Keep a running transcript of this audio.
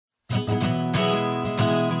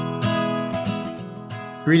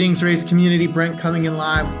Greetings, Race Community. Brent coming in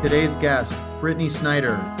live with today's guest, Brittney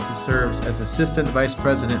Snyder, who serves as Assistant Vice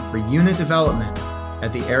President for Unit Development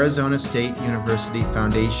at the Arizona State University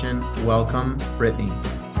Foundation. Welcome, Brittney.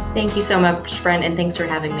 Thank you so much, Brent, and thanks for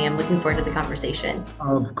having me. I'm looking forward to the conversation.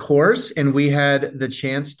 Of course, and we had the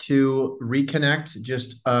chance to reconnect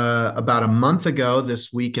just about a month ago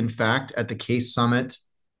this week, in fact, at the Case Summit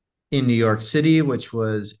in New York City, which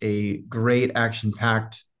was a great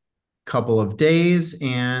action-packed couple of days.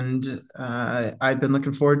 And I've been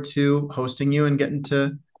looking forward to hosting you and getting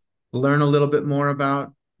to learn a little bit more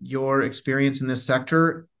about your experience in this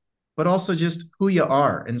sector, but also just who you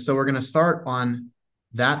are. And so we're going to start on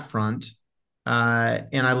that front.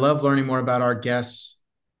 And I love learning more about our guests'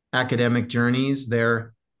 academic journeys,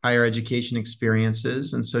 their higher education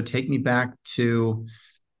experiences. And so take me back to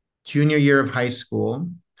junior year of high school.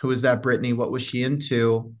 Who was that, Brittney? What was she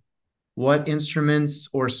into? What instruments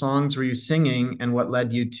or songs were you singing, and what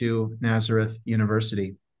led you to Nazareth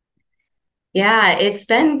University? Yeah, it's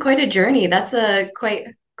been quite a journey. That's a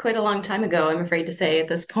quite a long time ago, I'm afraid to say at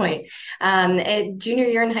this point. At junior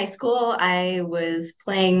year in high school, I was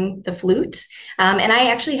playing the flute, and I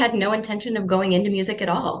actually had no intention of going into music at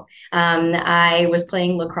all. I was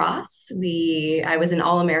playing lacrosse. I was an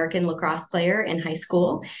all-American lacrosse player in high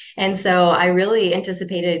school, and so I really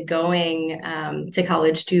anticipated going to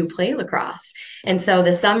college to play lacrosse. And so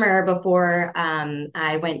the summer before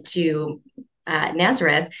I went to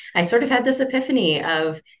Nazareth, I sort of had this epiphany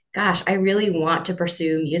of, gosh, I really want to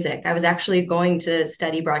pursue music. I was actually going to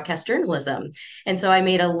study broadcast journalism. And so I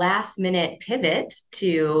made a last minute pivot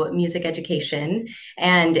to music education.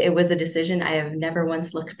 And it was a decision I have never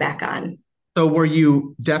once looked back on. So were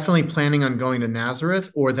you definitely planning on going to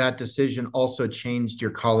Nazareth, or that decision also changed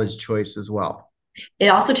your college choice as well? It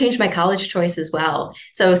also changed my college choice as well.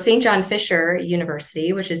 So St. John Fisher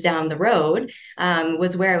University, which is down the road,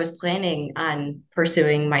 was where I was planning on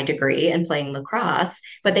pursuing my degree and playing lacrosse,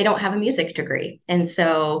 but they don't have a music degree. And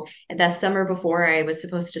so that summer before I was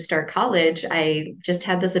supposed to start college, I just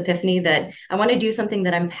had this epiphany that I want to do something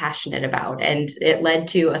that I'm passionate about. And it led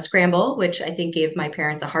to a scramble, which I think gave my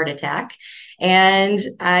parents a heart attack. And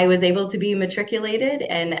I was able to be matriculated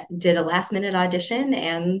and did a last minute audition,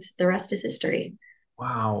 and the rest is history.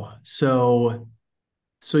 Wow. So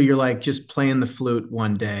you're like just playing the flute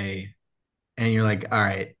one day and you're like, all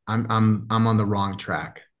right, I'm on the wrong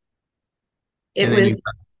track. It And then you was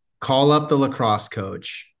call up the lacrosse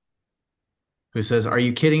coach who says, "Are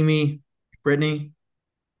you kidding me, Brittney?"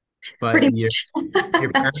 pretty But much.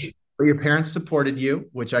 your parents, your parents supported you,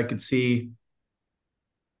 which I could see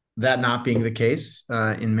that not being the case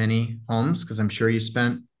in many homes, because I'm sure you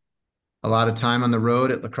spent a lot of time on the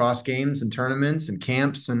road at lacrosse games and tournaments and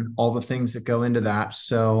camps and all the things that go into that.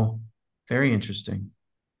 So very interesting.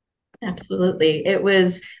 Absolutely.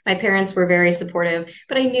 My parents were very supportive,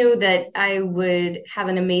 but I knew that I would have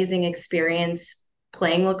an amazing experience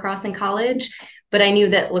playing lacrosse in college, but I knew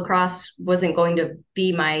that lacrosse wasn't going to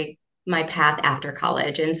be my path after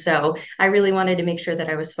college. And so I really wanted to make sure that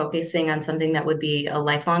I was focusing on something that would be a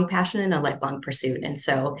lifelong passion and a lifelong pursuit. And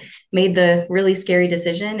so made the really scary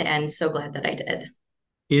decision, and so glad that I did.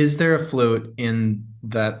 Is there a flute in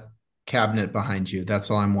that cabinet behind you?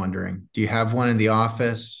 That's all I'm wondering. Do you have one in the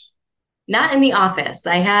office? Not in the office.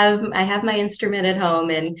 I have my instrument at home,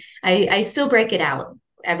 and I still break it out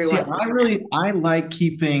every See, once in a while. I like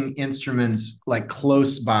keeping instruments like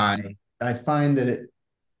close by. I find that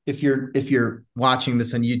if you're watching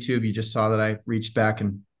this on YouTube, you just saw that I reached back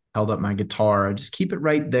and held up my guitar. I just keep it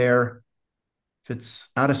right there. If it's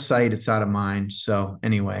out of sight, it's out of mind. So,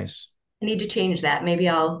 anyways. I need to change that. Maybe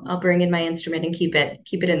I'll bring in my instrument and keep it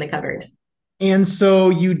in the cupboard. And so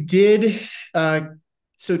you did.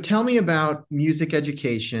 So tell me about music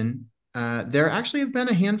education. There actually have been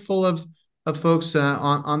a handful of folks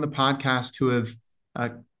on the podcast who have uh,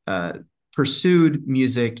 uh, pursued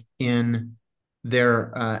music in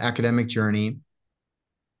their academic journey.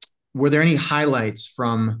 Were there any highlights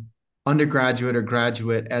from undergraduate or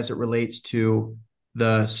graduate as it relates to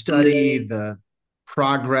the study, the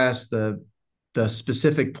progress, the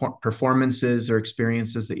specific performances or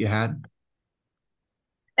experiences that you had?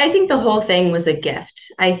 I think the whole thing was a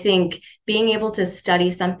gift. I think being able to study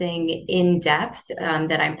something in depth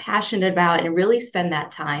that I'm passionate about and really spend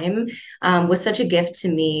that time was such a gift to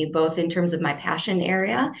me, both in terms of my passion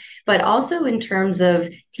area, but also in terms of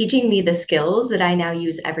teaching me the skills that I now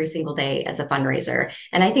use every single day as a fundraiser.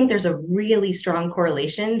 And I think there's a really strong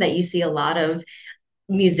correlation that you see a lot of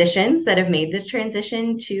musicians that have made the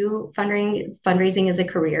transition to fundraising as a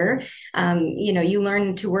career. You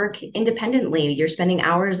learn to work independently. You're spending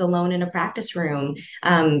hours alone in a practice room,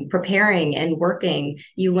 preparing and working.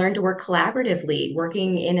 You learn to work collaboratively,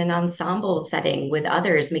 working in an ensemble setting with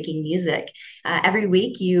others, making music. Every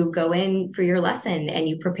week you go in for your lesson and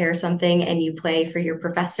you prepare something and you play for your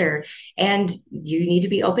professor, and you need to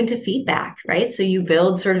be open to feedback, right? So you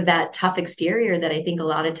build sort of that tough exterior that I think a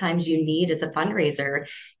lot of times you need as a fundraiser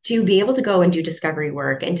to be able to go and do discovery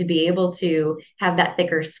work and to be able to have that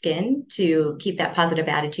thicker skin to keep that positive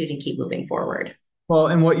attitude and keep moving forward. Well,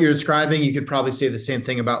 and what you're describing, you could probably say the same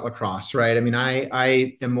thing about lacrosse, right? I mean,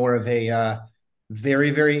 I am more of a very,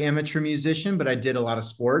 very amateur musician, but I did a lot of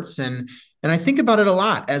sports, and I think about it a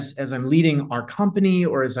lot as I'm leading our company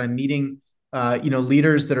or as I'm meeting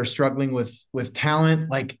leaders that are struggling with talent.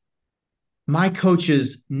 Like, my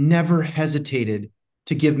coaches never hesitated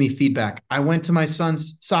to give me feedback. I went to my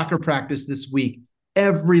son's soccer practice this week.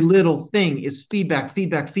 Every little thing is feedback,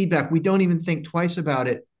 feedback, feedback. We don't even think twice about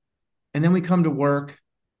it. And then we come to work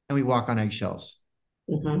and we walk on eggshells.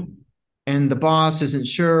 Mm-hmm. And the boss isn't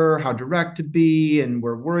sure how direct to be. And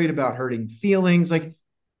we're worried about hurting feelings. Like,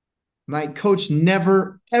 my coach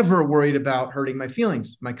never, ever worried about hurting my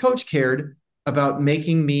feelings. My coach cared about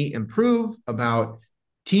making me improve, about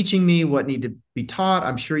teaching me what needed to be taught.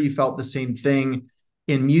 I'm sure you felt the same thing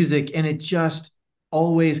in music. And it just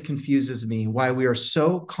always confuses me why we are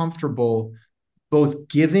so comfortable both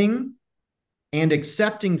giving and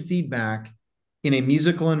accepting feedback in a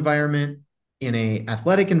musical environment, in a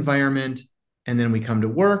athletic environment, and then we come to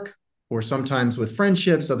work or sometimes with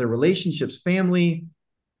friendships, other relationships, family,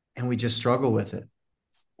 and we just struggle with it.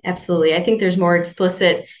 Absolutely. I think there's more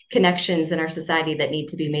explicit connections in our society that need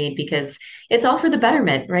to be made because it's all for the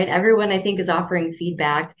betterment, right? Everyone, I think, is offering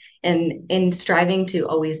feedback and in striving to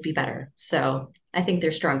always be better. So I think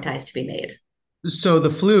there's strong ties to be made. So the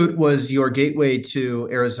flute was your gateway to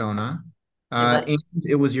Arizona, It was. and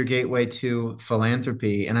it was your gateway to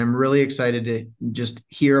philanthropy. And I'm really excited to just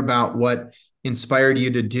hear about what inspired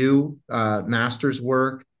you to do master's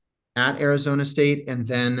work at Arizona State, and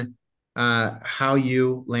then how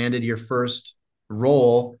you landed your first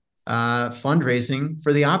role fundraising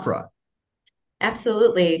for the opera.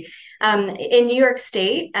 Absolutely. In New York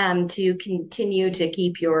State, to continue to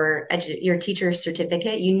keep your teacher's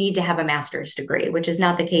certificate, you need to have a master's degree, which is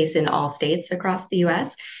not the case in all states across the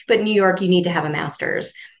U.S. But in New York, you need to have a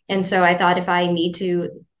master's. And so I thought if I need to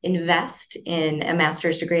invest in a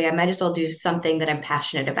master's degree, I might as well do something that I'm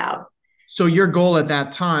passionate about. So your goal at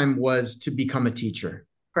that time was to become a teacher.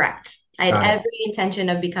 Correct. I had Got it. every intention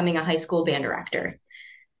of becoming a high school band director.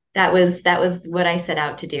 That was what I set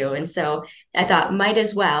out to do. And so I thought might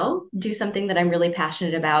as well do something that I'm really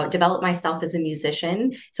passionate about, develop myself as a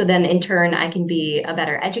musician. So then in turn I can be a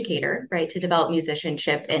better educator, right, to develop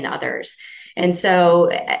musicianship in others. And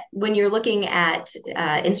so when you're looking at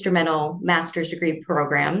instrumental master's degree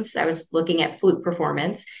programs, I was looking at flute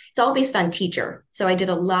performance. It's all based on teacher. So I did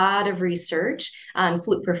a lot of research on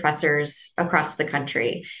flute professors across the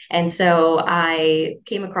country. And so I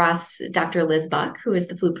came across Dr. Liz Buck, who is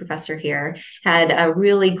the flute professor here, had a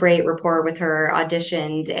really great rapport with her,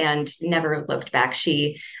 auditioned, and never looked back.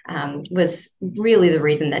 She was really the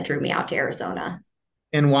reason that drew me out to Arizona.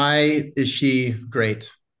 And why is she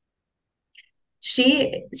great?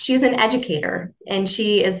 She's an educator, and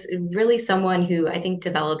she is really someone who I think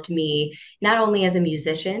developed me not only as a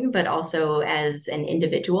musician but also as an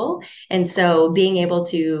individual. And so being able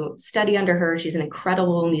to study under her, she's an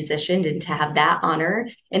incredible musician, and to have that honor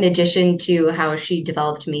in addition to how she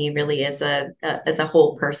developed me really as a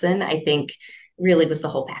whole person, I think really was the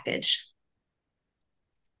whole package.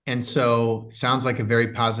 And so sounds like a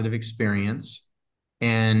very positive experience.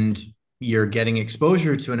 And you're getting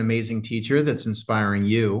exposure to an amazing teacher that's inspiring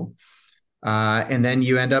you. And then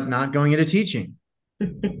you end up not going into teaching.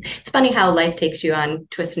 It's funny how life takes you on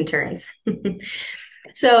twists and turns.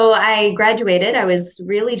 So I graduated. I was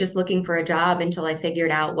really just looking for a job until I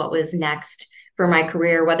figured out what was next for my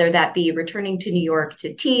career, whether that be returning to New York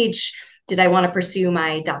to teach. Did I want to pursue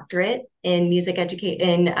my doctorate in music educate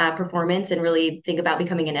in performance and really think about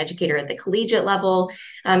becoming an educator at the collegiate level?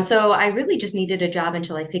 So I really just needed a job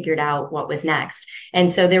until I figured out what was next.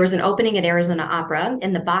 And so there was an opening at Arizona Opera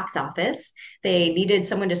in the box office. They needed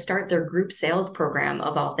someone to start their group sales program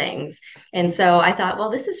of all things. And so I thought,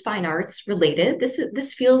 well, this is fine arts related.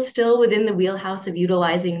 This feels still within the wheelhouse of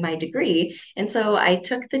utilizing my degree. And so I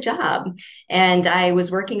took the job, and I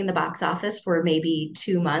was working in the box office for maybe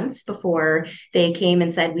 2 months before they came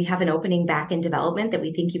and said, we have an opening happening back in development that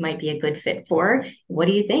we think you might be a good fit for. What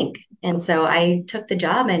do you think? And so I took the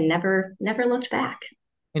job and never looked back.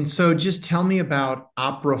 And so just tell me about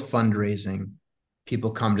opera fundraising.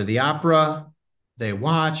 People come to the opera, they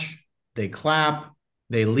watch, they clap,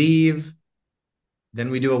 they leave. Then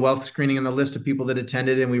we do a wealth screening on the list of people that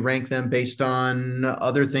attended and we rank them based on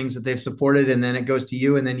other things that they've supported. And then it goes to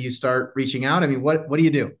you and then you start reaching out. I mean, what do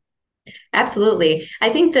you do? Absolutely. I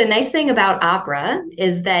think the nice thing about opera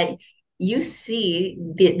is that you see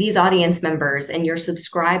these audience members and your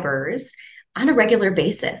subscribers on a regular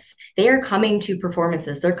basis. They are coming to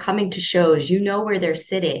performances, they're coming to shows, you know where they're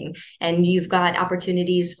sitting, and you've got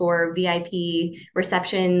opportunities for VIP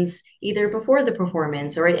receptions either before the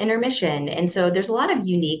performance or at intermission. And so there's a lot of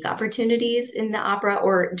unique opportunities in the opera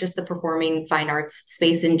or just the performing fine arts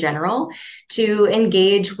space in general to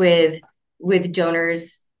engage with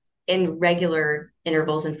donors in regular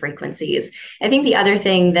intervals and frequencies. I think the other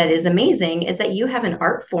thing that is amazing is that you have an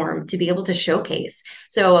art form to be able to showcase.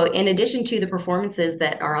 So, in addition to the performances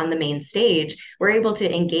that are on the main stage, we're able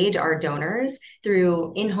to engage our donors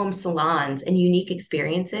through in home salons and unique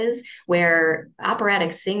experiences where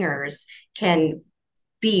operatic singers can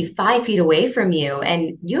be 5 feet away from you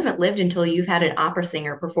and you haven't lived until you've had an opera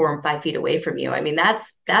singer perform 5 feet away from you. I mean,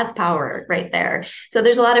 that's power right there. So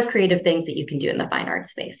there's a lot of creative things that you can do in the fine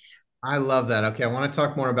arts space. I love that. Okay, I want to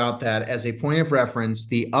talk more about that. As a point of reference,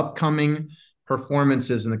 the upcoming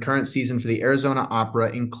performances in the current season for the Arizona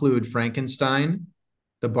Opera include Frankenstein,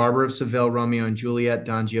 The Barber of Seville, Romeo and Juliet,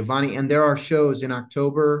 Don Giovanni, and there are shows in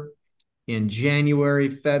October, in January,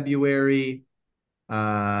 February,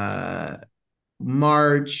 uh,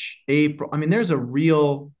 March, April. I mean, there's a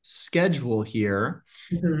real schedule here.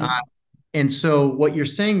 Uh, Mhm. and so what you're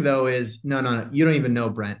saying though is, no, you don't even know,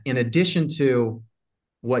 Brent. In addition to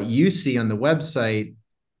what you see on the website,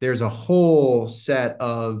 there's a whole set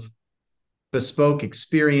of bespoke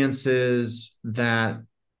experiences that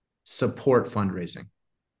support fundraising.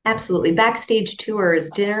 Absolutely. Backstage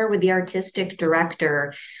tours, dinner with the artistic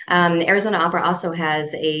director. Arizona Opera also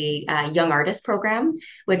has a young artist program,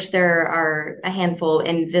 which there are a handful.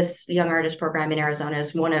 And this young artist program in Arizona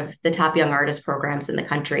is one of the top young artist programs in the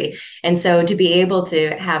country. And so to be able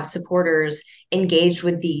to have supporters engaged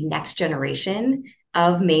with the next generation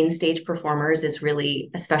of main stage performers is really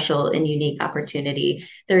a special and unique opportunity.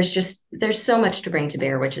 There's so much to bring to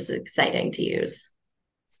bear, which is exciting to use.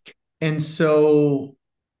 And so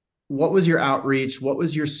what was your outreach? What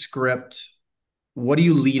was your script? What are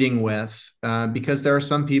you leading with? Because there are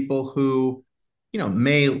some people who,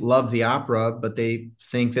 may love the opera, but they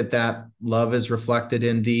think that that love is reflected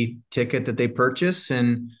in the ticket that they purchase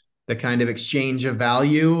and the kind of exchange of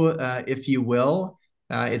value, if you will.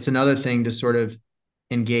 It's another thing to sort of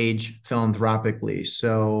engage philanthropically.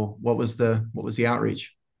 So, what was the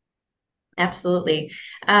outreach? Absolutely.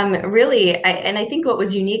 Really, and I think what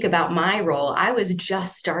was unique about my role, I was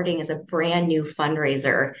just starting as a brand new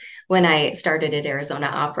fundraiser when I started at Arizona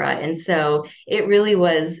Opera. And so it really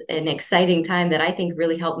was an exciting time that I think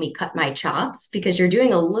really helped me cut my chops because you're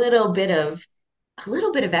doing a little bit of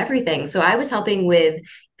everything. So I was helping with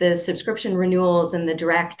the subscription renewals and the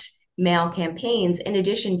direct mail campaigns, in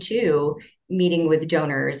addition to meeting with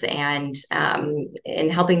donors and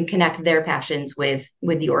helping connect their passions with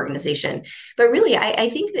the organization. But really, I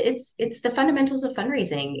think that it's the fundamentals of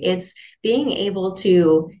fundraising. It's being able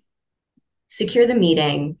to secure the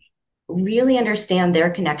meeting, really understand their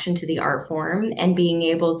connection to the art form, and being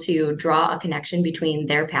able to draw a connection between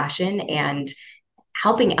their passion and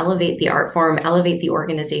helping elevate the art form, elevate the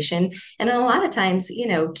organization, and a lot of times,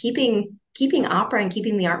 keeping opera and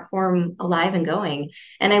keeping the art form alive and going.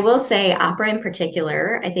 And I will say, opera in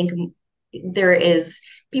particular, I think there is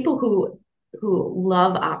people who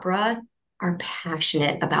love opera are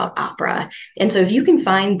passionate about opera, and so if you can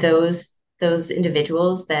find those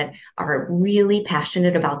individuals that are really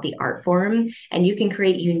passionate about the art form and you can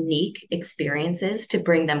create unique experiences to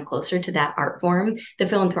bring them closer to that art form, the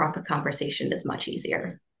philanthropic conversation is much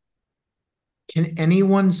easier. Can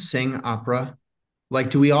anyone sing opera? Like,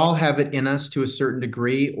 do we all have it in us to a certain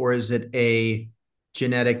degree, or is it a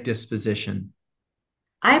genetic disposition?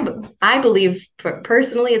 I believe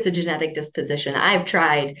personally it's a genetic disposition. I've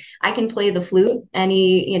tried. I can play the flute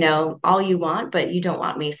all you want, but you don't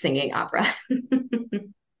want me singing opera.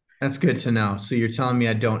 That's good to know. So you're telling me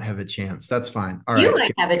I don't have a chance. That's fine. All You right.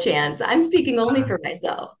 might have a chance. I'm speaking only for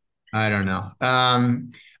myself. I don't know.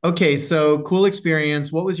 Okay, so cool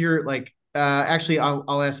experience. What was your like? Actually,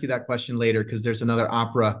 I'll ask you that question later because there's another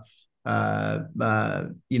opera,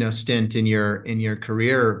 stint in your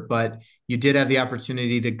career. But you did have the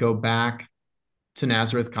opportunity to go back to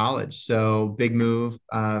Nazareth College. So big move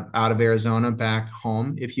out of Arizona back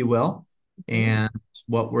home, if you will. Mhm. And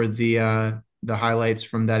what were the highlights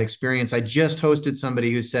from that experience? I just hosted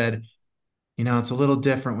somebody who said, it's a little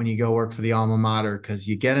different when you go work for the alma mater because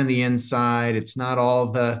you get on the inside. It's not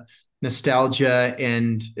all the nostalgia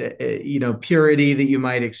and purity that you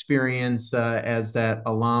might experience as that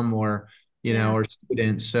alum or Yeah. or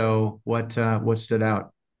student. So what stood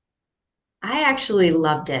out? I actually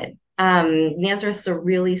loved it. Nazareth's a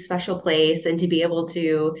really special place, and to be able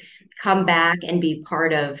to come back and be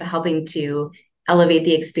part of helping to elevate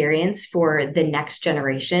the experience for the next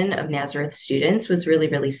generation of Nazareth students was really,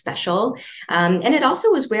 really special. And it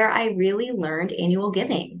also was where I really learned annual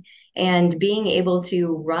giving and being able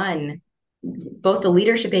to run both the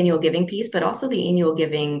leadership annual giving piece, but also the annual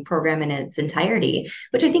giving program in its entirety,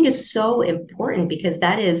 which I think is so important because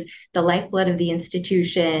that is the lifeblood of the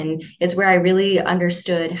institution. It's where I really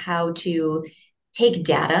understood how to take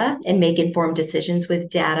data and make informed decisions with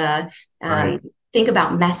data, um, Right. think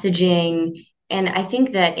about messaging. And I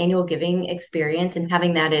think that annual giving experience and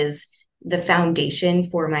having that as the foundation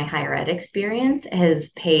for my higher ed experience has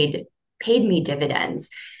paid me dividends.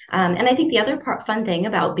 And I think the other fun thing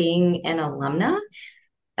about being an alumna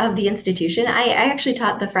of the institution, I actually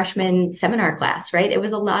taught the freshman seminar class, right? It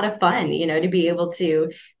was a lot of fun, to be able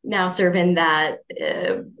to now serve in that,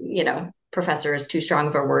 professor is too strong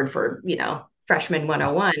of a word for, freshman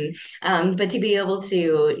 101. But to be able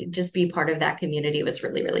to just be part of that community was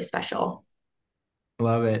really, really special.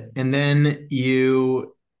 Love it. And then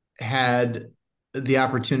you had the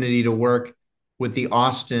opportunity to work with the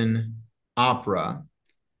Austin Opera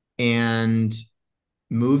and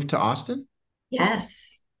moved to Austin.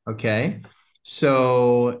 Yes. Okay.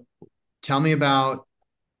 So tell me about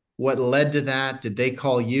what led to that. Did they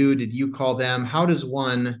call you? Did you call them? How does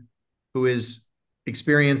one who is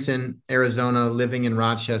experienced in Arizona, living in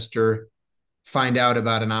Rochester, find out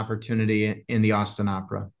about an opportunity in the Austin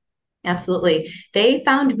Opera? Absolutely. They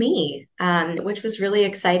found me, which was really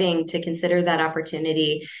exciting to consider that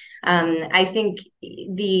opportunity. I think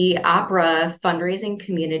the opera fundraising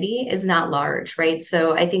community is not large, right?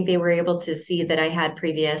 So I think they were able to see that I had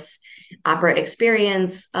previous opera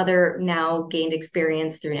experience, other now gained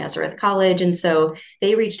experience through Nazareth College. And so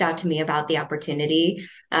they reached out to me about the opportunity.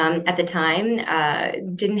 At the time,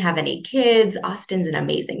 didn't have any kids. Austin's an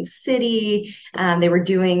amazing city. They were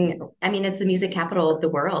doing, I mean, it's the music capital of the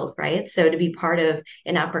world, right? So to be part of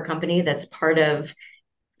an opera company that's part of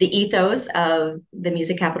the ethos of the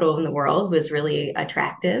music capital in the world was really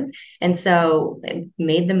attractive. And so I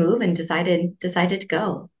made the move and decided to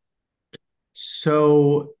go.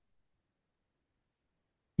 So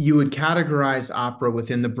you would categorize opera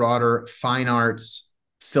within the broader fine arts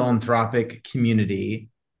philanthropic community.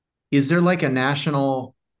 Is there like a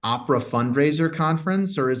national opera fundraiser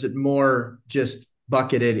conference, or is it more just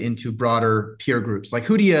bucketed into broader peer groups? Like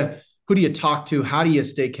who do you talk to? How do you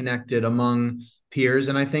stay connected among peers?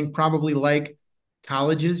 And I think probably like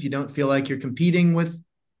colleges, you don't feel like you're competing with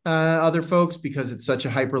other folks because it's such a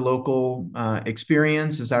hyper local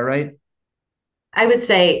experience. Is that right? I would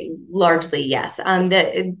say largely yes.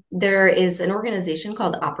 There is an organization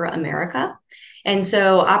called Opera America. And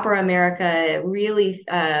so Opera America really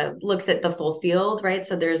looks at the full field, right?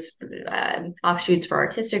 So there's offshoots for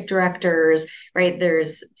artistic directors, right?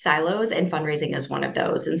 There's silos, and fundraising is one of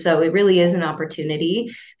those. And so it really is an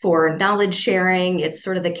opportunity for knowledge sharing. It's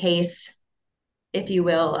sort of the case, if you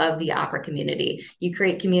will, of the opera community. You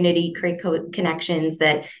create community, create connections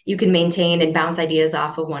that you can maintain and bounce ideas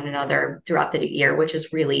off of one another throughout the year, which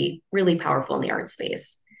is really, really powerful in the art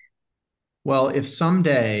space. Well, if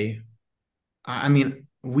someday, I mean,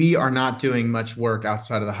 we are not doing much work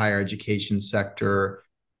outside of the higher education sector.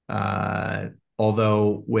 Uh,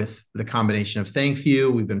 Although with the combination of Thank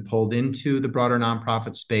You, we've been pulled into the broader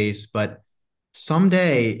nonprofit space. But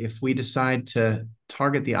someday, if we decide to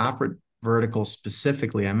target the opera vertical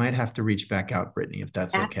specifically, I might have to reach back out, Brittney, if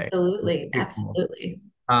that's okay. Absolutely. Pretty cool. Absolutely.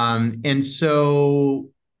 And so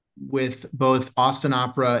with both Austin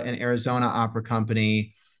Opera and Arizona Opera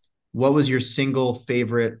Company, what was your single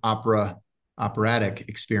favorite operatic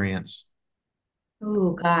experience?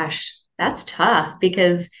 Oh gosh, that's tough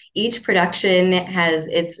because each production has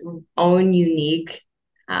its own unique,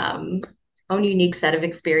 um, own unique set of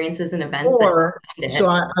experiences and events that Or define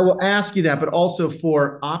so it. I will ask you that, but also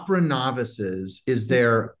for opera novices, is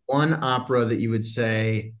there one opera that you would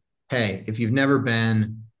say, hey, if you've never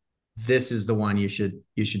been, this is the one you should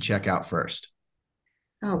check out first?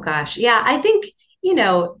 Oh gosh. Yeah, I think,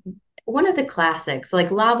 one of the classics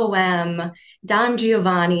like La Boheme, Don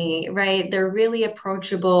Giovanni, right? They're really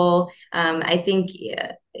approachable. I think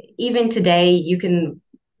even today, you can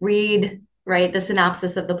read, right, the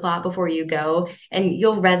synopsis of the plot before you go, and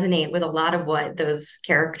you'll resonate with a lot of what those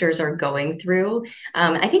characters are going through.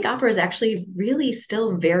 I think opera is actually really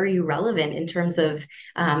still very relevant in terms of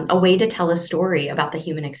a way to tell a story about the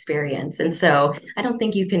human experience. And so I don't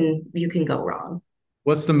think you can go wrong.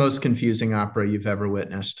 What's the most confusing opera you've ever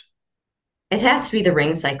witnessed? It has to be the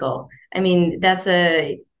ring cycle. I mean, that's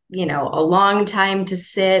a long time to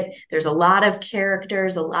sit. There's a lot of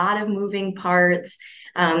characters, a lot of moving parts.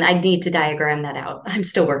 I'd need to diagram that out. I'm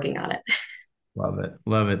still working on it. Love it.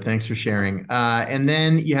 Love it. Thanks for sharing. And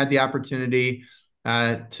then you had the opportunity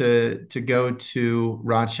to go to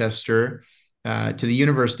Rochester, to the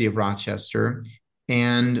University of Rochester,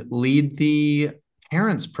 and lead the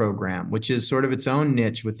parents program, which is sort of its own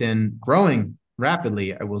niche within growing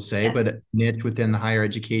rapidly, I will say, Yeah. but a niche within the higher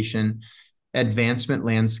education advancement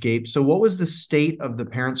landscape. So, what was the state of the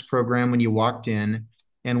parents program when you walked in,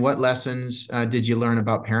 and what lessons did you learn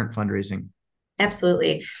about parent fundraising?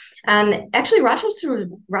 Absolutely. Actually,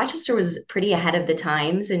 Rochester was pretty ahead of the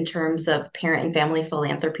times in terms of parent and family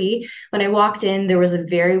philanthropy. When I walked in, there was a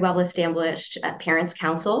very well established parents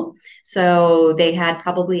council. So they had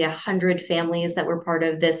probably 100 families that were part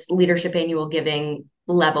of this leadership annual giving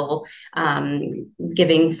level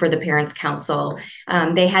giving for the parents council.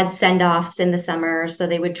 They had send-offs in the summer, so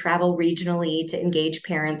they would travel regionally to engage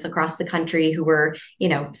parents across the country who were,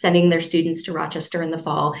 sending their students to Rochester in the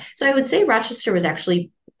fall. So I would say Rochester was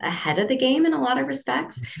actually ahead of the game in a lot of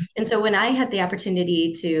respects. And so when I had the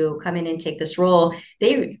opportunity to come in and take this role,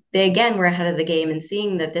 they again were ahead of the game and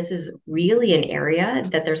seeing that this is really an area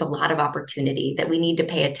that there's a lot of opportunity that we need to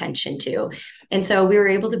pay attention to. And so we were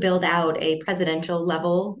able to build out a presidential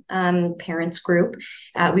level parents group.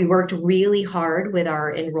 We worked really hard with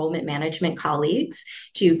our enrollment management colleagues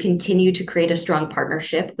to continue to create a strong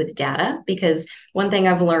partnership with data, because one thing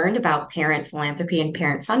I've learned about parent philanthropy and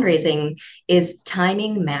parent fundraising is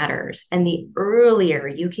timing matters. And the earlier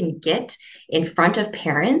you can get in front of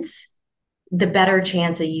parents, the better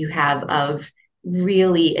chance that you have of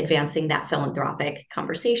really advancing that philanthropic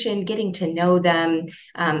conversation, getting to know them.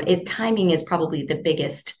 Timing is probably the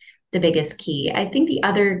biggest key. I think the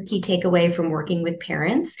other key takeaway from working with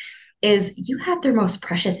parents is you have their most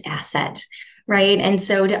precious asset, right? And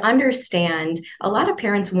so to understand, a lot of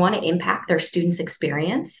parents want to impact their students'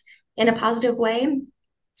 experience in a positive way.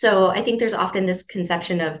 So I think there's often this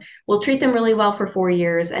conception of we'll treat them really well for 4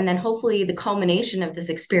 years, and then hopefully the culmination of this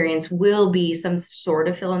experience will be some sort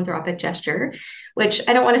of philanthropic gesture, which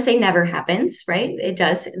I don't want to say never happens, right? It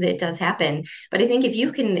does happen. But I think if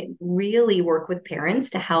you can really work with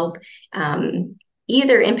parents to help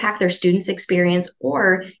either impact their students' experience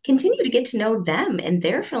or continue to get to know them and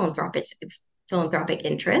their philanthropic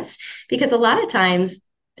interests, because a lot of times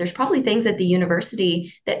there's probably things at the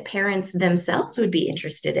university that parents themselves would be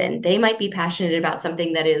interested in. They might be passionate about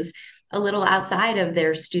something that is a little outside of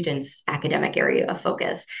their students' academic area of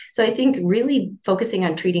focus. So I think really focusing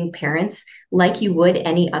on treating parents like you would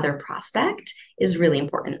any other prospect is really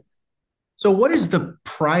important. So, what is the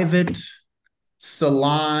private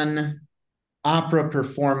salon opera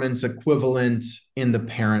performance equivalent in the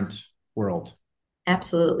parent world?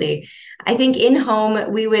 Absolutely. I think in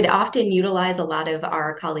home, we would often utilize a lot of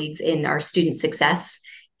our colleagues in our student success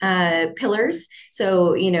pillars.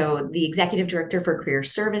 So, the executive director for career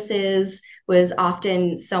services was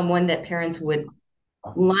often someone that parents would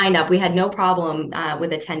line up. We had no problem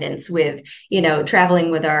with attendance with, traveling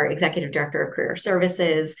with our executive director of career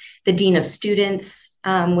services. The dean of students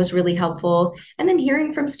was really helpful. And then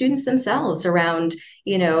hearing from students themselves around,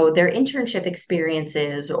 their internship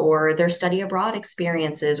experiences or their study abroad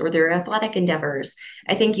experiences or their athletic endeavors.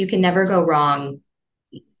 I think you can never go wrong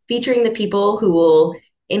featuring the people who will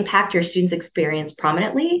impact your students' experience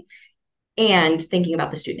prominently and thinking about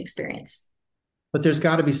the student experience. But there's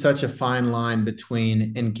got to be such a fine line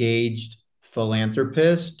between engaged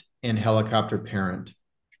philanthropist and helicopter parent.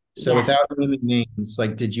 So Yeah. without naming names,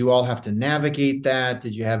 like, did you all have to navigate that?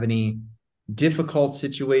 Did you have any difficult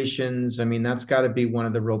situations? I mean, that's got to be one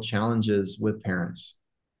of the real challenges with parents.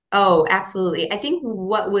 Oh, absolutely. I think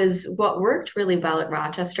what worked really well at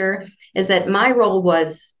Rochester is that my role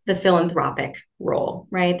was the philanthropic role,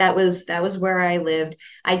 right? That was where I lived.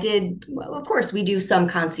 I did, well, of course, we do some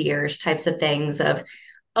concierge types of things of,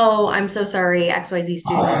 oh, I'm so sorry, XYZ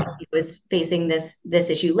student was facing this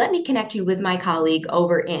issue. Let me connect you with my colleague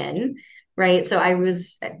over in, right? So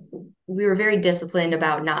we were very disciplined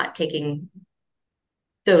about not taking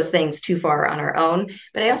those things too far on our own.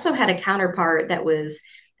 But I also had a counterpart that was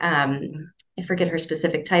I forget her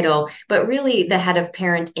specific title, but really the head of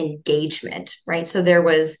parent engagement, right? So there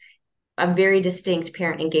was a very distinct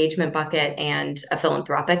parent engagement bucket and a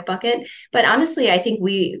philanthropic bucket. But honestly, I think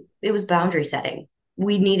it was boundary setting.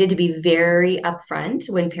 We needed to be very upfront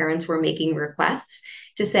when parents were making requests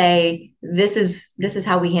to say, this is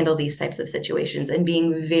how we handle these types of situations, and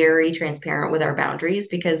being very transparent with our boundaries,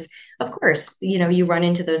 because of course, you run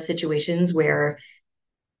into those situations where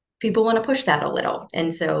people want to push that a little.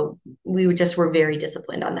 And so we just were very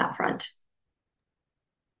disciplined on that front.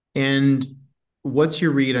 And what's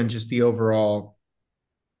your read on just the overall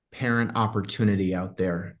parent opportunity out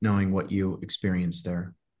there, knowing what you experienced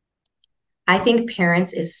there? I think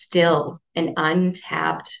parents is still an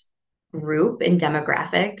untapped group and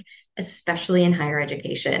demographic, especially in higher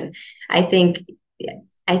education. I think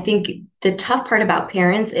I think the tough part about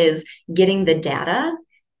parents is getting the data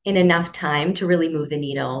in enough time to really move the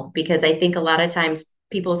needle, because I think a lot of times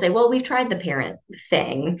people say, well, we've tried the parent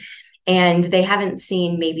thing, and they haven't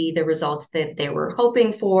seen maybe the results that they were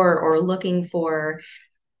hoping for or looking for.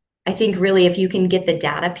 I think really if you can get the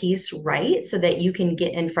data piece right so that you can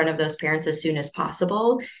get in front of those parents as soon as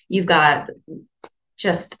possible, you've got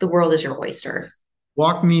just the world is your oyster.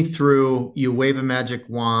 Walk me through, you wave a magic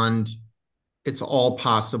wand, it's all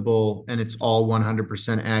possible and it's all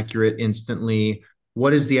 100% accurate instantly.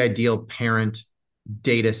 What is the ideal parent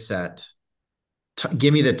data set?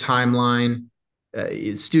 Give me the timeline.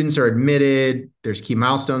 Students are admitted, there's key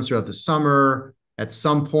milestones throughout the summer. At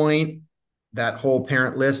some point, that whole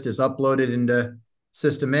parent list is uploaded into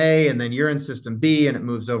system A, and then you're in system B and it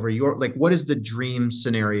moves over your, like, what is the dream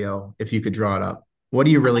scenario if you could draw it up? What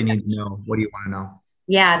do you really need to know? What do you want to know?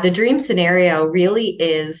 Yeah, the dream scenario really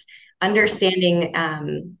is understanding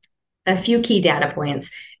a few key data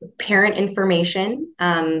points. Parent information.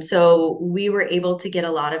 So we were able to get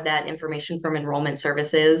a lot of that information from enrollment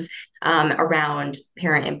services around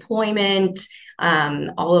parent employment,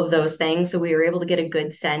 all of those things. So we were able to get a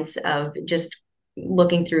good sense of just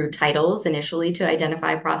looking through titles initially to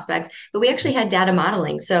identify prospects, but we actually had data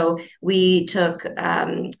modeling. So we took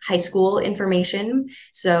high school information.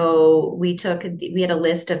 So we had a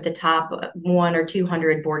list of the top 1 or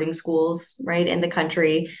 200 boarding schools, right, in the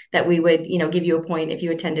country that we would, give you a point if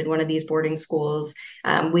you attended one of these boarding schools.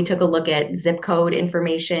 We took a look at zip code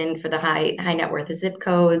information for the high net worth zip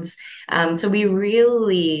codes. So we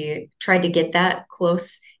really tried to get that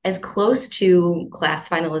as close to class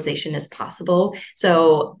finalization as possible.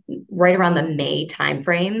 So right around the May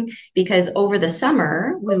timeframe, because over the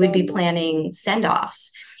summer we would be planning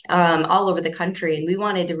send-offs all over the country, and we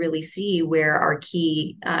wanted to really see where our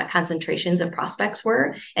key concentrations of prospects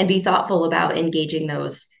were and be thoughtful about engaging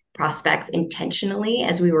those prospects intentionally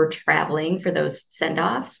as we were traveling for those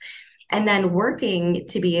send-offs. And then working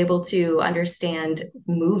to be able to understand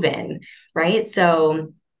move-in, right?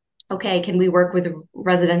 So okay, can we work with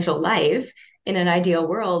residential life in an ideal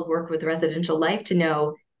world, work with residential life to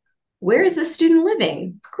know where is this student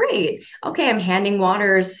living? Great. Okay, I'm handing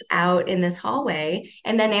waters out in this hallway,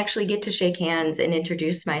 and then actually get to shake hands and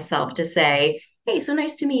introduce myself to say, hey, so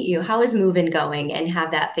nice to meet you. How is move-in going? And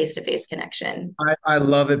have that face-to-face connection. I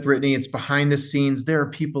love it, Brittney. It's behind the scenes. There are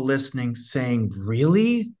people listening saying,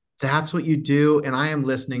 really? That's what you do? And I am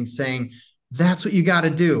listening saying, that's what you got to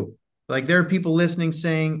do. Like, there are people listening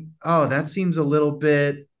saying, oh, that seems a little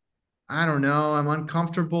bit, I don't know, I'm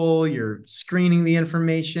uncomfortable. You're screening the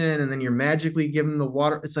information and then you're magically giving the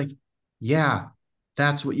water. It's like, yeah,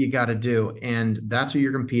 that's what you got to do. And that's what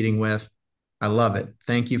you're competing with. I love it.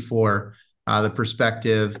 Thank you for the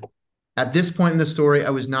perspective. At this point in the story, I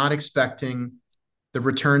was not expecting the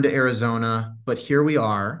return to Arizona, but here we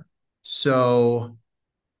are. So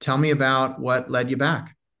tell me about what led you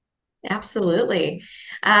back. Absolutely.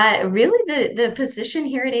 Really, the position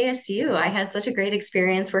here at ASU, I had such a great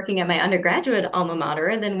experience working at my undergraduate alma mater,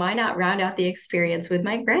 and then why not round out the experience with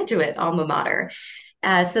my graduate alma mater?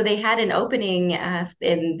 So they had an opening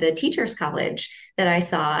in the Teachers College that I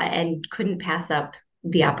saw and couldn't pass up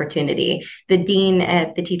the opportunity. The dean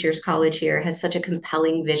at the Teachers College here has such a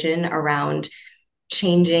compelling vision around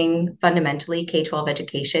changing fundamentally K-12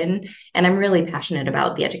 education. And I'm really passionate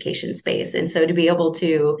about the education space. And so to be able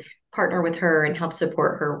to partner with her and help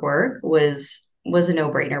support her work was a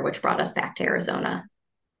no-brainer, which brought us back to Arizona.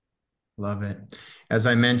 Love it. As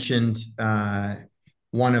I mentioned,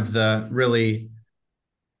 one of the really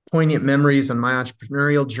poignant memories on my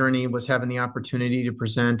entrepreneurial journey was having the opportunity to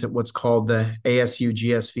present at what's called the ASU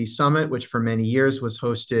GSV Summit, which for many years was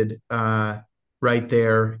hosted right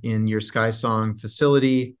there in your SkySong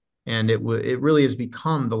facility. And it really has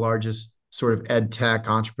become the largest sort of ed tech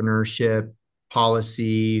entrepreneurship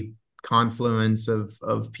policy confluence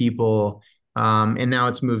of people. And now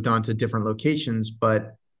it's moved on to different locations.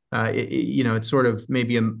 But it's sort of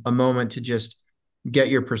maybe a moment to just get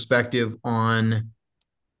your perspective on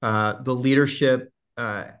the leadership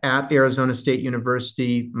at Arizona State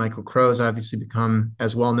University. Michael Crow's obviously become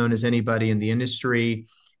as well known as anybody in the industry,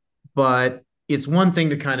 but it's one thing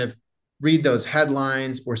to kind of read those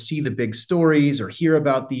headlines or see the big stories or hear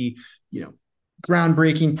about the,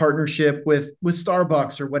 groundbreaking partnership with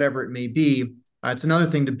Starbucks or whatever it may be. It's another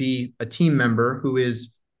thing to be a team member who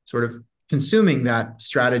is sort of consuming that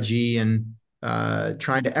strategy and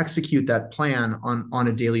trying to execute that plan on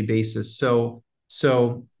a daily basis. So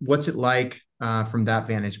what's it like from that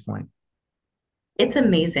vantage point? It's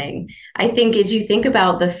amazing. I think as you think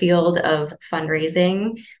about the field of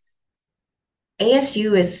fundraising,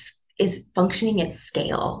 ASU is functioning at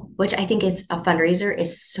scale, which I think is a fundraiser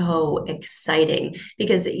is so exciting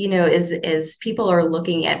because as people are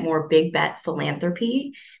looking at more big bet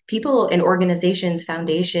philanthropy, people and organizations,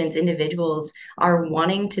 foundations, individuals are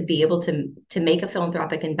wanting to be able to make a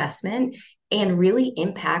philanthropic investment and really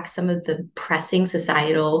impact some of the pressing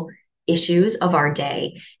societal issues of our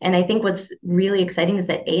day. And I think what's really exciting is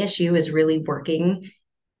that ASU is really working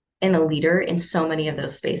and a leader in so many of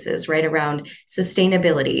those spaces, right? Around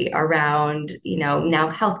sustainability, around,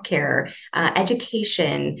 now healthcare,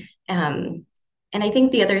 education. And I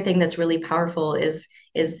think the other thing that's really powerful is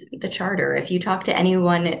the charter. If you talk to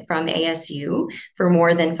anyone from ASU for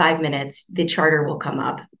more than 5 minutes, the charter will come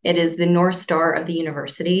up. It is the North Star of the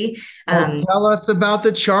university. Tell us about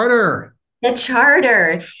the charter. The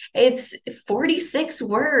charter, it's 46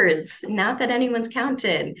 words, not that anyone's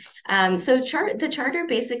counted. The charter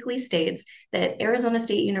basically states that Arizona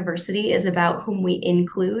State University is about whom we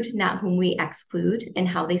include, not whom we exclude, and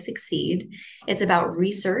how they succeed. It's about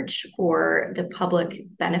research for the public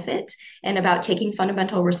benefit and about taking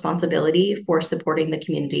fundamental responsibility for supporting the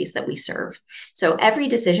communities that we serve. So every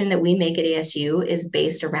decision that we make at ASU is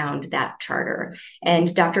based around that charter.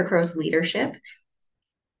 And Dr. Crow's leadership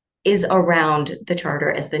is around the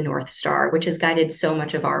charter as the North Star, which has guided so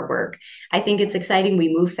much of our work. I think it's exciting.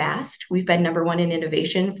 We move fast. We've been number one in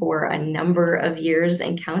innovation for a number of years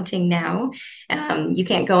and counting now. You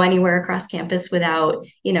can't go anywhere across campus without,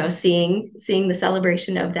 seeing the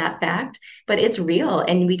celebration of that fact, but it's real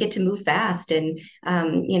and we get to move fast and,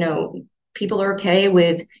 people are okay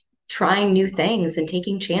with trying new things and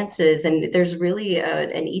taking chances. And there's really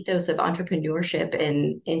an ethos of entrepreneurship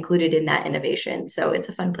and included in that innovation. So it's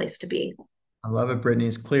a fun place to be. I love it, Brittney.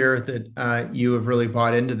 It's clear that you have really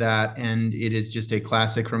bought into that. And it is just a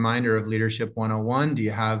classic reminder of Leadership 101. Do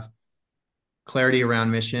you have clarity around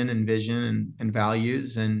mission and vision and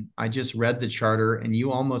values? And I just read the charter and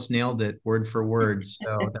you almost nailed it word for word.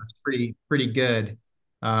 So that's pretty good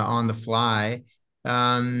on the fly.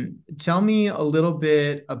 Tell me a little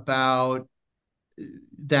bit about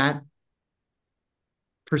that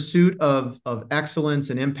pursuit of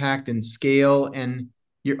excellence and impact and scale and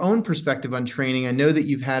your own perspective on training. I know that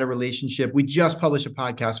you've had a relationship. We just published a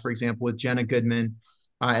podcast, for example, with Jenna Goodman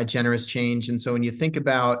at Generous Change. And so when you think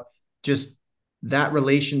about just that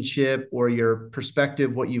relationship or your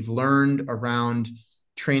perspective, what you've learned around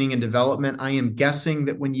training and development, I am guessing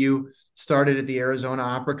that when you started at the Arizona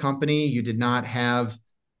Opera Company, you did not have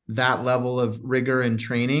that level of rigor and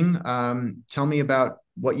training. Tell me about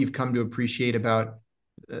what you've come to appreciate about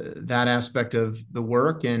that aspect of the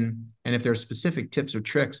work and if there are specific tips or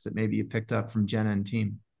tricks that maybe you picked up from Jenna and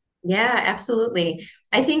team. Yeah, absolutely.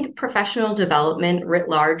 I think professional development writ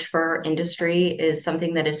large for our industry is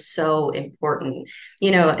something that is so important.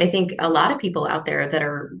 I think a lot of people out there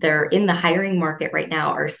they're in the hiring market right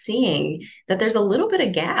now are seeing that there's a little bit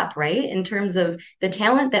of gap, right? In terms of the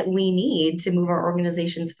talent that we need to move our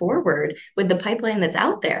organizations forward with the pipeline that's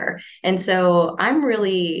out there. And so I'm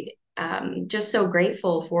really just so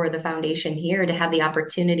grateful for the foundation here to have the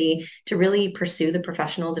opportunity to really pursue the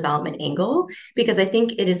professional development angle, because I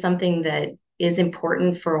think it is something that is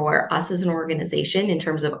important for us as an organization in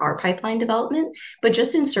terms of our pipeline development, but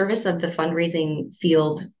just in service of the fundraising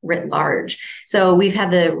field writ large. So we've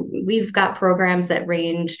got programs that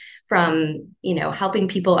range from, helping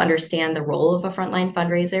people understand the role of a frontline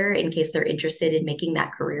fundraiser in case they're interested in making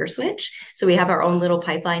that career switch. So we have our own little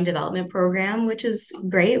pipeline development program, which is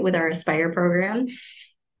great with our Aspire program,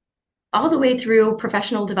 all the way through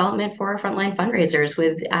professional development for our frontline fundraisers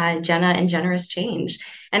with Jenna and Generous Change.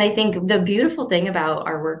 And I think the beautiful thing about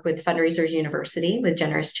our work with Fundraisers University with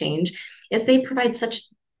Generous Change is they provide such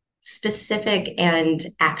specific and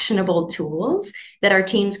actionable tools that our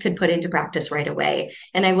teams could put into practice right away.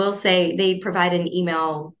 And I will say they provide an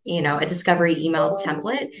email, a discovery email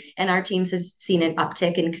template, and our teams have seen an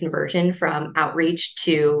uptick in conversion from outreach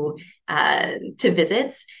to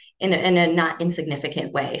visits in a not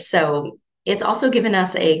insignificant way. So it's also given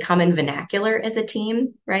us a common vernacular as a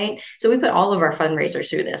team, right? So we put all of our fundraisers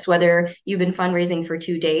through this, whether you've been fundraising for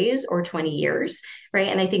 2 days or 20 years, right?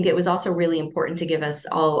 And I think it was also really important to give us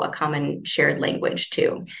all a common shared language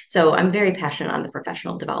too. So I'm very passionate on the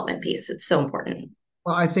professional development piece. It's so important.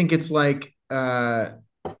 Well, I think it's like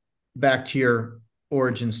back to your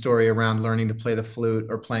origin story around learning to play the flute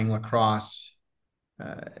or playing lacrosse.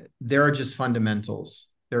 Uh, there are just fundamentals.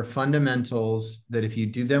 There are fundamentals that if you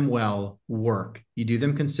do them well, work. You do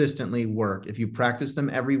them consistently, work. If you practice them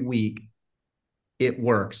every week, it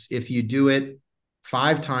works. If you do it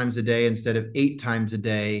 5 times a day instead of 8 times a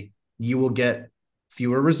day, you will get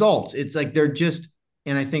fewer results. It's like they're just,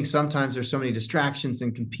 and I think sometimes there's so many distractions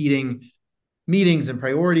and competing meetings and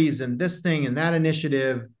priorities and this thing and that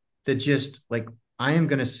initiative that just like, I am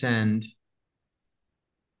going to send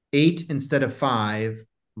 8 instead of 5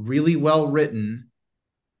 really well written,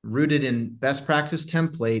 rooted in best practice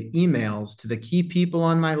template emails to the key people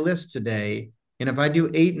on my list today. And if I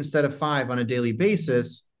do 8 instead of 5 on a daily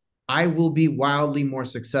basis, I will be wildly more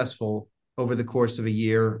successful over the course of a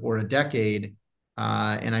year or a decade.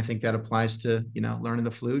 And I think that applies to, learning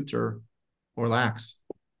the flute or lax.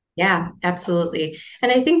 Yeah, absolutely.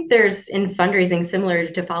 And I think there's in fundraising, similar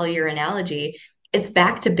to follow your analogy, it's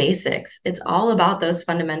back to basics. It's all about those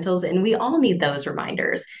fundamentals, and we all need those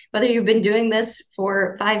reminders. Whether you've been doing this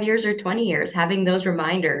for 5 years or 20 years, having those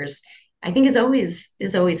reminders, I think is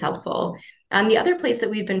always helpful. The other place that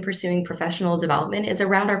we've been pursuing professional development is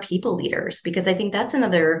around our people leaders, because I think that's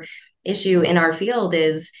another issue in our field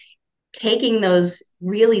is taking those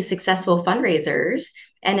really successful fundraisers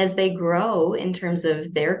and as they grow in terms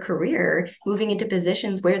of their career, moving into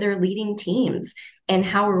positions where they're leading teams. And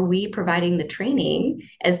how are we providing the training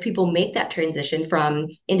as people make that transition from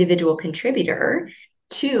individual contributor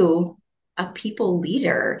to a people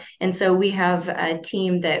leader? And so we have a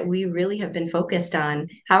team that we really have been focused on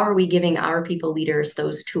how are we giving our people leaders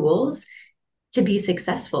those tools to be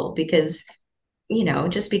successful? Because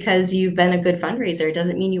just because you've been a good fundraiser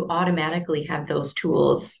doesn't mean you automatically have those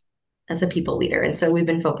tools as a people leader. And so we've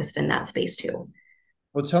been focused in that space too.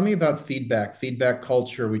 Well, tell me about feedback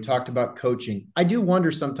culture. We talked about coaching. I do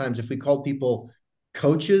wonder sometimes if we called people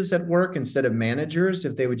coaches at work instead of managers,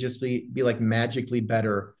 if they would just be like magically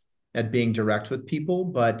better at being direct with people.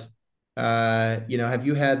 But, have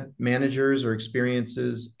you had managers or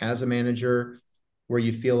experiences as a manager where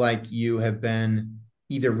you feel like you have been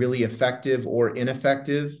either really effective or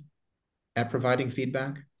ineffective at providing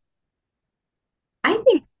feedback? I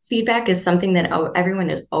think feedback is something that everyone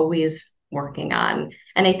is always working on.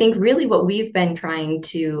 And I think really what we've been trying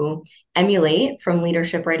to emulate from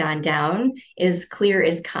leadership right on down is clear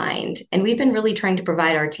is kind. And we've been really trying to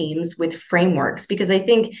provide our teams with frameworks because I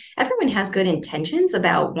think everyone has good intentions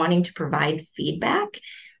about wanting to provide feedback,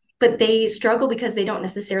 but they struggle because they don't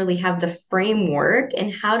necessarily have the framework.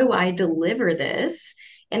 And how do I deliver this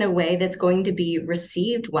in a way that's going to be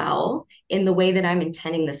received well in the way that I'm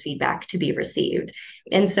intending this feedback to be received?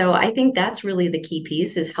 And so I think that's really the key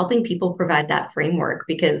piece is helping people provide that framework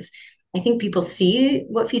because I think people see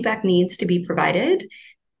what feedback needs to be provided.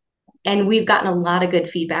 And we've gotten a lot of good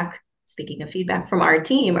feedback, speaking of feedback from our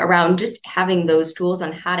team, around just having those tools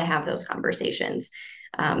on how to have those conversations.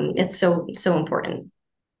 It's so important.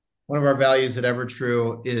 One of our values at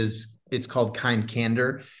EverTrue is it's called kind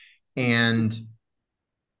candor. And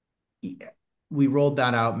we rolled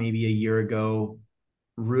that out maybe a year ago,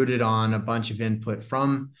 rooted on a bunch of input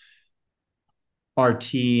from our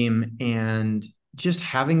team. And just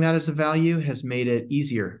having that as a value has made it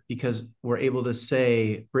easier because we're able to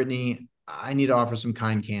say, Brittney, I need to offer some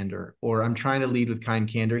kind candor, or I'm trying to lead with kind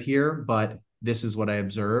candor here, but this is what I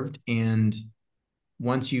observed. And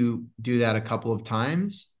once you do that a couple of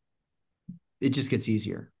times, it just gets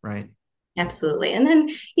easier, right? Absolutely. And then,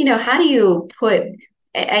 how do you put,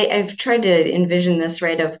 I've tried to envision this,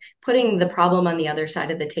 right, of putting the problem on the other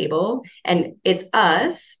side of the table, and it's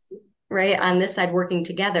us, right, on this side working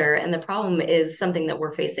together, and the problem is something that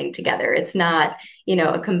we're facing together. It's not,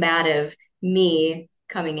 a combative me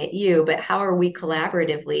coming at you, but how are we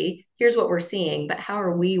collaboratively? Here's what we're seeing, but how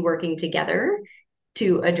are we working together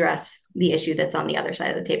to address the issue that's on the other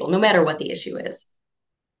side of the table, no matter what the issue is?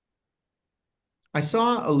 I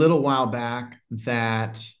saw a little while back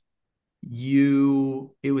that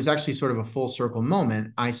it was actually sort of a full circle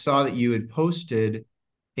moment. I saw that you had posted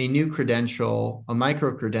a new credential, a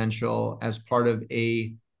micro credential, as part of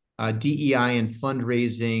a DEI and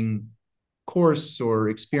fundraising course or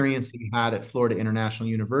experience that you had at Florida International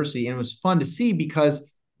University. And it was fun to see because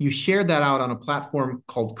you shared that out on a platform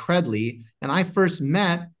called Credly. And I first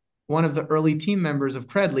met one of the early team members of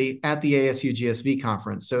Credly at the ASU GSV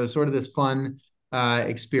conference. So it's sort of this fun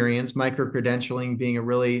experience, micro-credentialing being a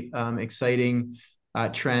really exciting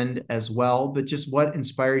trend as well. But just what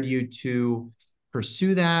inspired you to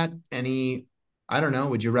pursue that? Any, I don't know,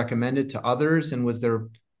 would you recommend it to others? And was there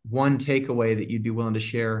one takeaway that you'd be willing to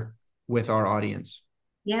share with our audience?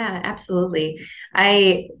 Yeah, absolutely.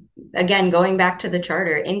 I, again, going back to the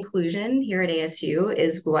charter, inclusion here at ASU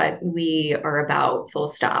is what we are about, full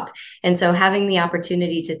stop. And so having the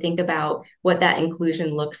opportunity to think about what that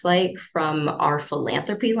inclusion looks like from our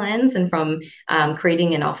philanthropy lens and from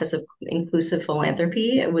creating an Office of Inclusive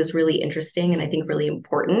Philanthropy, it was really interesting and I think really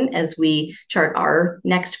important as we chart our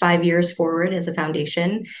next 5 years forward as a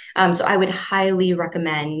foundation. So I would highly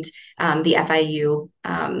recommend the FIU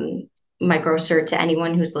microcert to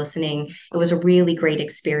anyone who's listening. It was a really great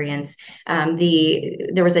experience.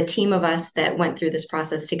 There was a team of us that went through this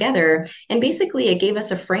process together, and basically it gave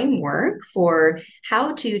us a framework for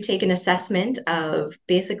how to take an assessment of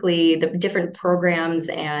basically the different programs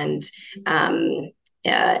and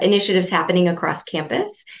initiatives happening across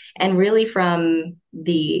campus, and really from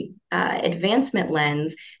the advancement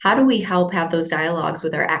lens, how do we help have those dialogues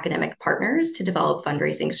with our academic partners to develop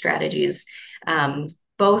fundraising strategies,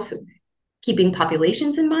 both keeping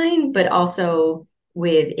populations in mind, but also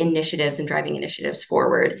with initiatives and driving initiatives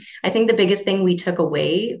forward. I think the biggest thing we took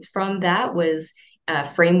away from that was a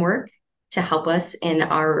framework to help us in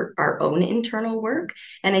our own internal work.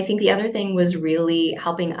 And I think the other thing was really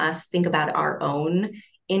helping us think about our own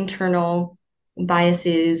internal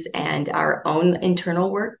biases and our own internal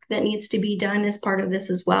work that needs to be done as part of this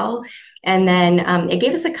as well. And then it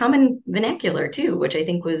gave us a common vernacular too, which I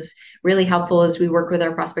think was really helpful as we work with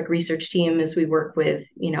our prospect research team, as we work with,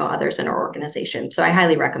 others in our organization. So I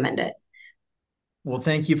highly recommend it. Well,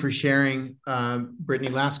 thank you for sharing. Brittney,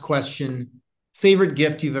 last question. Favorite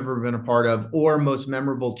gift you've ever been a part of, or most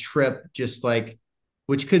memorable trip, just like,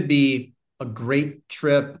 which could be a great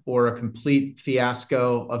trip or a complete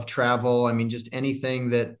fiasco of travel? I mean, just anything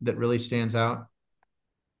that really stands out.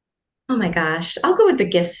 Oh my gosh, I'll go with the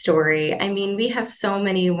gift story. I mean, we have so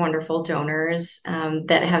many wonderful donors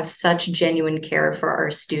that have such genuine care for our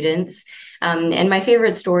students. And my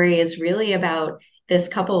favorite story is really about this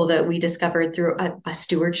couple that we discovered through a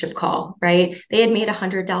stewardship call, right? They had made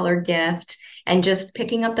 $100 gift and just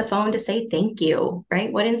picking up the phone to say thank you,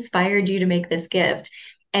 right? What inspired you to make this gift?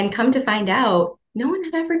 And come to find out, no one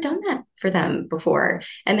had ever done that for them before.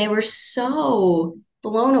 And they were so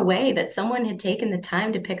blown away that someone had taken the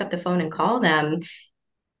time to pick up the phone and call them.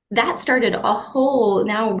 That started a whole,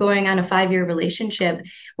 now going on a 5 year relationship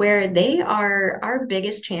where they are our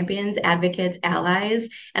biggest champions, advocates, allies,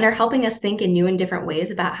 and are helping us think in new and different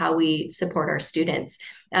ways about how we support our students.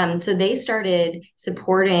 So they started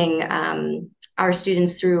supporting our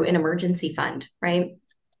students through an emergency fund, right?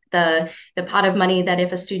 The pot of money that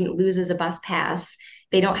if a student loses a bus pass,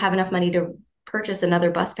 they don't have enough money to purchase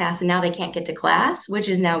another bus pass and now they can't get to class, which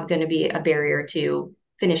is now going to be a barrier to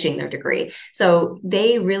finishing their degree. So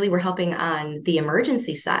they really were helping on the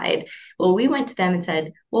emergency side. Well, we went to them and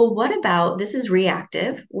said, well, what about this is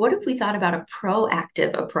reactive? What if we thought about a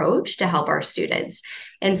proactive approach to help our students?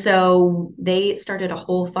 And so they started a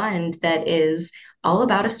whole fund that is all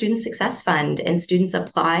about a student success fund, and students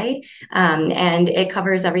apply, and it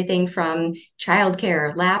covers everything from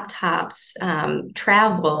childcare, laptops,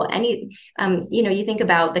 travel, you think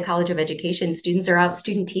about the College of Education, students are out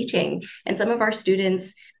student teaching, and some of our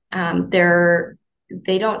students,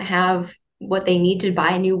 they don't have what they need to buy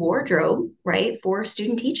a new wardrobe, right, for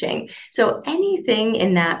student teaching. So anything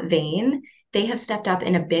in that vein, they have stepped up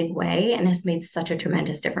in a big way and has made such a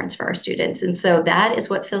tremendous difference for our students. And so that is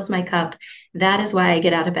what fills my cup. That is why I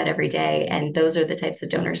get out of bed every day. And those are the types of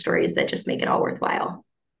donor stories that just make it all worthwhile.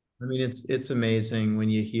 I mean, it's amazing when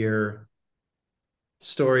you hear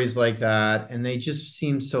stories like that, and they just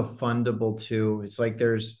seem so fundable too. It's like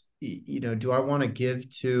there's, do I want to give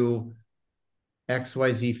to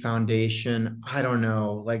XYZ Foundation? I don't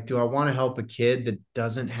know. Like, do I want to help a kid that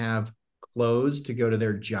doesn't have clothes to go to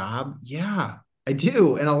their job? Yeah, I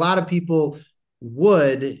do. And a lot of people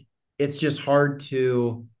would. It's just hard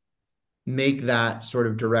to make that sort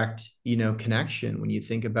of direct, connection when you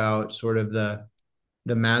think about sort of the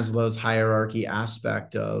Maslow's hierarchy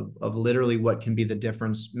aspect of literally what can be the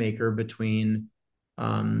difference maker between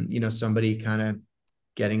somebody kind of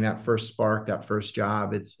getting that first spark, that first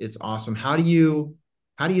job. It's awesome. How do you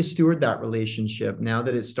steward that relationship now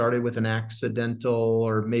that it started with an accidental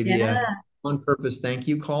or maybe a Yeah. on purpose thank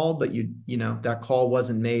you call, but that call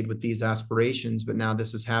wasn't made with these aspirations, but now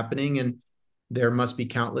this is happening, and there must be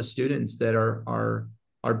countless students that are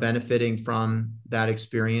are benefiting from that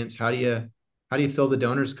experience. How do you fill the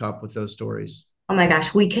donor's cup with those stories? Oh my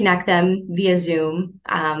gosh, we connect them via Zoom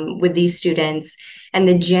with these students and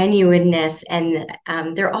the genuineness, and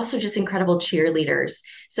they're also just incredible cheerleaders.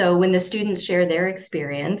 So when the students share their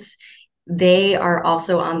experience, they are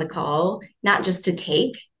also on the call, not just to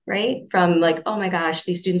take, right? From like, oh my gosh,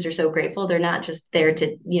 these students are so grateful. They're not just there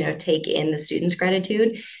to, take in the students'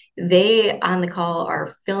 gratitude. They on the call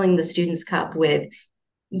are filling the students' cup with,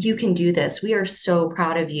 you can do this. We are so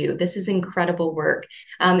proud of you. This is incredible work.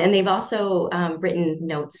 And they've also written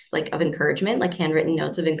notes like of encouragement, like handwritten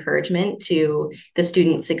notes of encouragement to the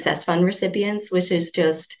Student Success Fund recipients, which is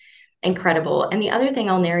just incredible. And the other thing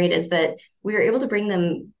I'll narrate is that we were able to bring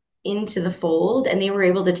them into the fold, and they were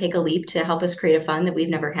able to take a leap to help us create a fund that we've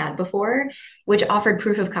never had before, which offered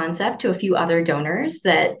proof of concept to a few other donors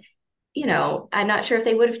that, I'm not sure if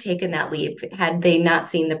they would have taken that leap had they not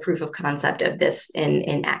seen the proof of concept of this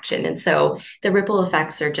in action. And so the ripple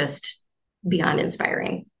effects are just beyond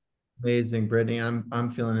inspiring. Amazing, Brittney.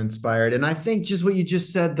 I'm feeling inspired. And I think just what you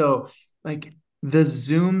just said though, like the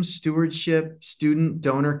Zoom stewardship student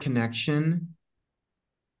donor connection,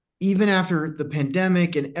 even after the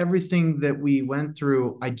pandemic and everything that we went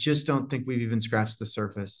through, I just don't think we've even scratched the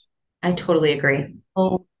surface. I totally agree.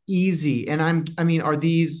 Oh, easy. And I mean, are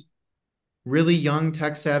these really young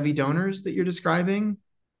tech savvy donors that you're describing?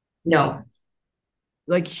 No.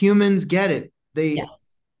 Like humans get it. They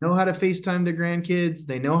Yes. know how to FaceTime their grandkids,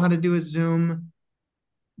 they know how to do a Zoom.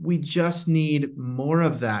 We just need more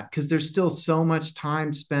of that because there's still so much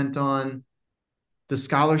time spent on the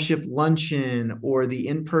scholarship luncheon or the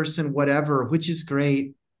in-person whatever, which is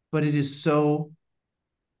great, but it is so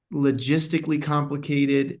logistically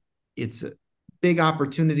complicated. It's a big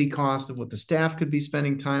opportunity cost of what the staff could be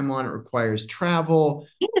spending time on. It requires travel, I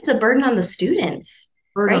think it's a burden on the students,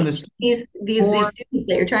 burden on right? this, These more students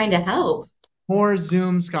that you're trying to help. more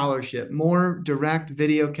Zoom scholarship, more direct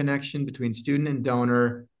video connection between student and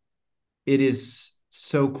donor. It is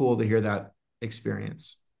so cool to hear that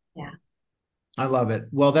experience. Yeah. I love it.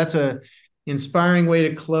 Well, that's a inspiring way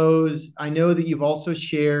to close. I know that you've also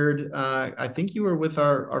shared, I think you were with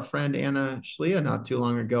our friend Anna Schlia not too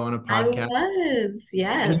long ago on a I podcast. was, And you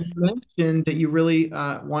yes. mentioned that you really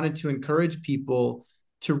wanted to encourage people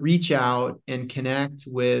to reach out and connect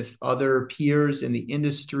with other peers in the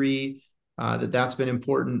industry, that's been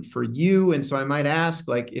important for you. And so I might ask,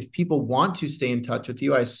 like, if people want to stay in touch with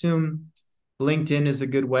you, I assume LinkedIn is a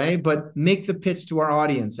good way, but make the pitch to our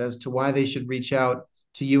audience as to why they should reach out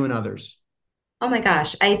to you and others. Oh my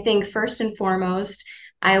gosh. I think first and foremost,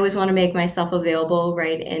 I always want to make myself available,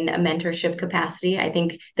 right, in a mentorship capacity. I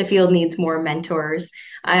think the field needs more mentors.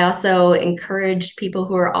 I also encourage people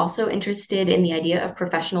who are also interested in the idea of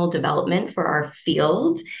professional development for our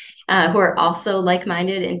field, who are also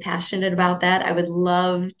like-minded and passionate about that. I would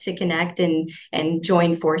love to connect and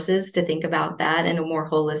join forces to think about that in a more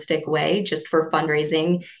holistic way, just for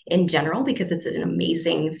fundraising in general, because it's an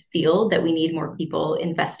amazing field that we need more people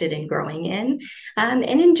invested in growing in. And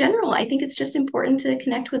in general, I think it's just important to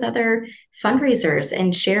connect with other fundraisers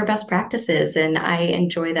and share best practices. And I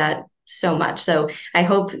enjoy that so much. So I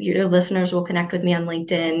hope your listeners will connect with me on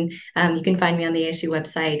LinkedIn. You can find me on the ASU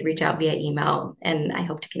website, reach out via email, and I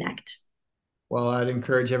hope to connect. Well, I'd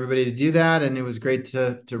encourage everybody to do that. And it was great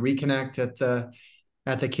to reconnect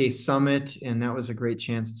at the Case Summit. And that was a great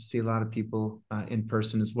chance to see a lot of people in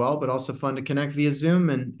person as well, but also fun to connect via Zoom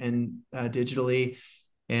and digitally.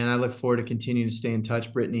 And I look forward to continuing to stay in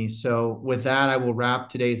touch, Brittney. So with that, I will wrap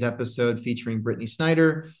today's episode featuring Brittney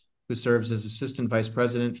Snyder, who serves as Assistant Vice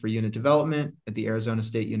President for Unit Development at the Arizona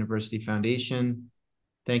State University Foundation.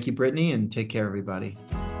 Thank you, Brittney, and take care, everybody.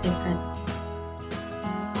 Thanks, Brent.